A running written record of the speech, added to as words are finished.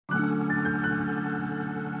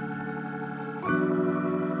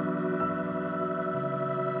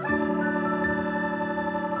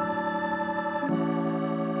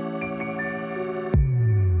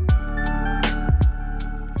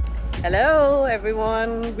Hello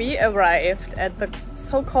everyone! We arrived at the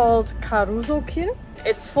so-called Garosu Street.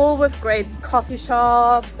 It's full with great coffee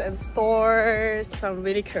shops and stores, so I'm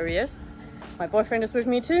really curious. My boyfriend is with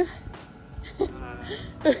me too.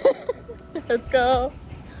 Let's go!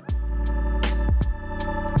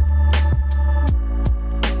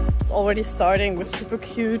 It's already starting with super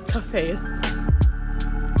cute cafes.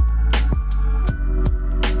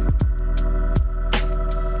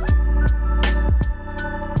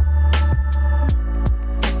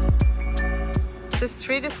 This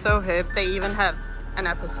street is so hip, they even have an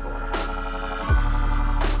Apple store.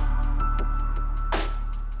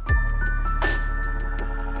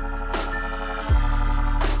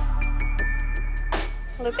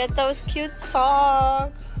 Look at those cute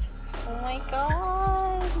socks! Oh my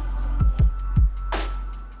god!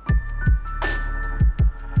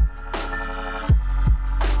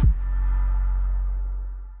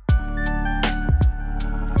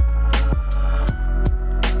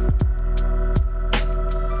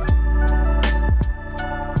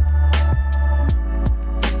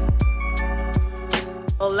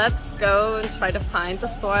 Well, let's go and try to find the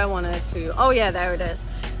store I wanted to. Oh yeah, there it is.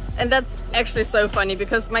 And that's actually so funny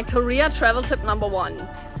because my Korea travel tip #1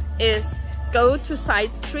 is go to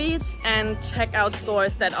side streets and check out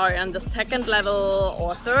stores that are on the 2nd level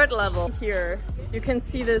or 3rd level. Here you can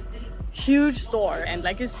see this huge store and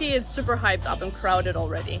like you see it's super hyped up and crowded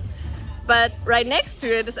already. But right next to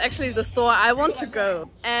it is actually the store I want to go,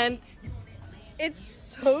 and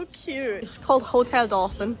it's so cute. It's called Hotel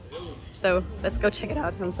Dawson. So let's go check it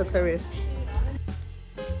out. I'm so curious.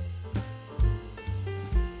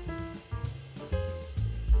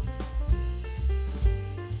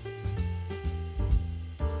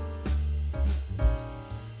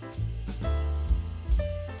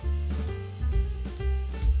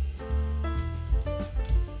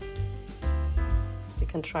 You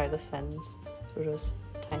can try the scents through those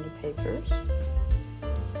tiny papers.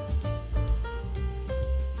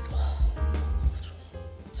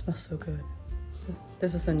 Smells so good.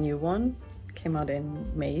 This is a new one. Came out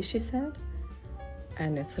in May, she said.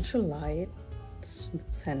 And it's such a light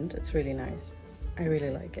scent. It's really nice. I really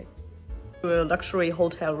like it. A luxury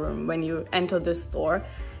hotel room when you enter this store.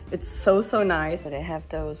 It's so nice. They have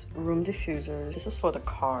those room diffusers. This is for the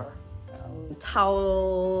car.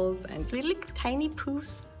 Towels and little tiny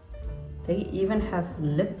poofs. They even have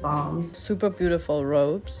lip balms. Super beautiful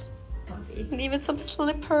robes. And even some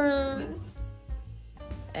slippers.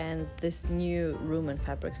 And this new room and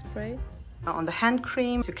fabric spray. On the hand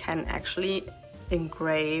cream you can actually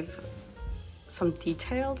engrave some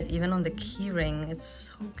details. Even on the key ring, it's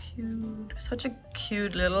so cute. Such a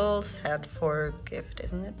cute little set for a gift,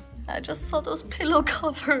 isn't it? I just saw those pillow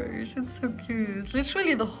covers. It's so cute. It's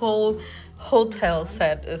literally the whole hotel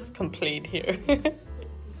set is complete here.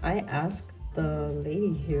 I asked the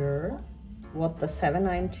lady here what the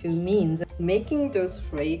 792 means. Making those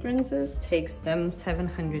fragrances takes them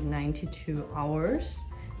 792 hours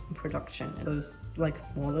in production. Those like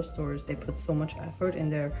smaller stores, they put so much effort in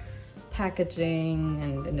their packaging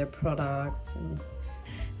and in their products. And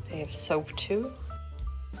they have soap too.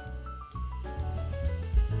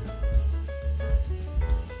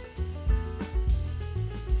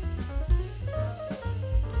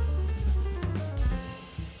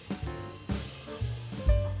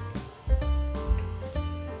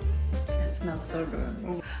 Smells so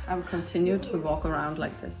good. I will continue to walk around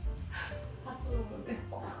like this.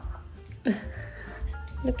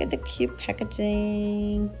 Look at the cute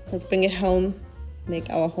packaging. Let's bring it home. Make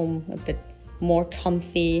our home a bit more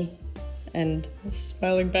comfy and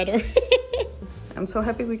smelling better. I'm so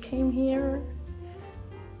happy we came here.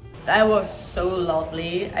 That was so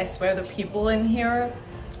lovely. I swear the people in here,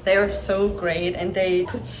 they are so great and they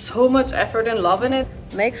put so much effort and love in it.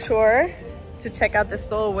 Make sure to check out the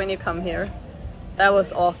store when you come here. That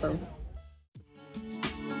was awesome.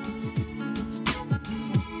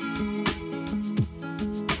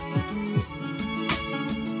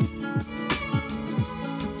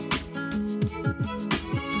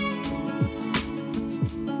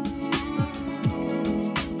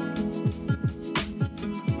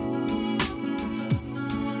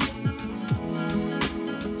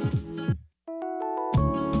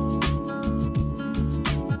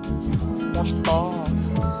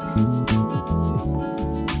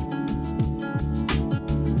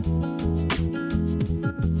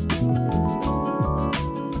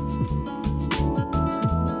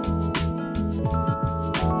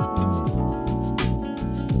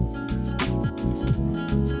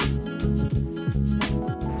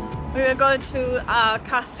 We were going to a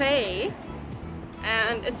cafe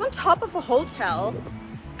and it's on top of a hotel,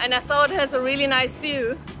 and I saw it has a really nice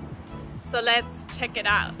view, So let's check it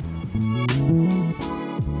out.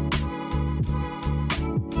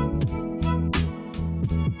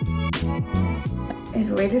 It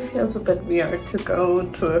really feels a bit weird to go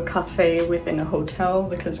to a cafe within a hotel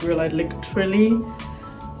because we're like literally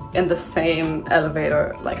in the same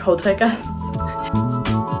elevator like hotel guests.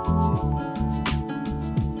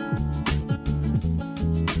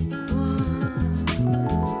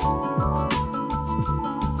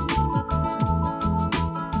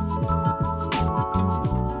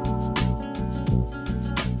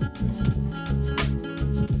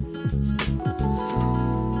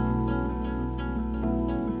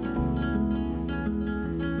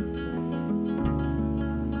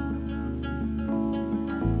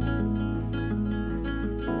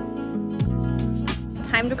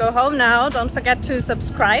 Time to go home now. Don't forget to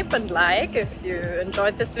subscribe and like if you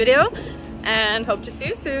enjoyed this video, and hope to see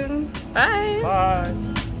you soon. Bye!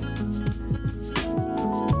 Bye!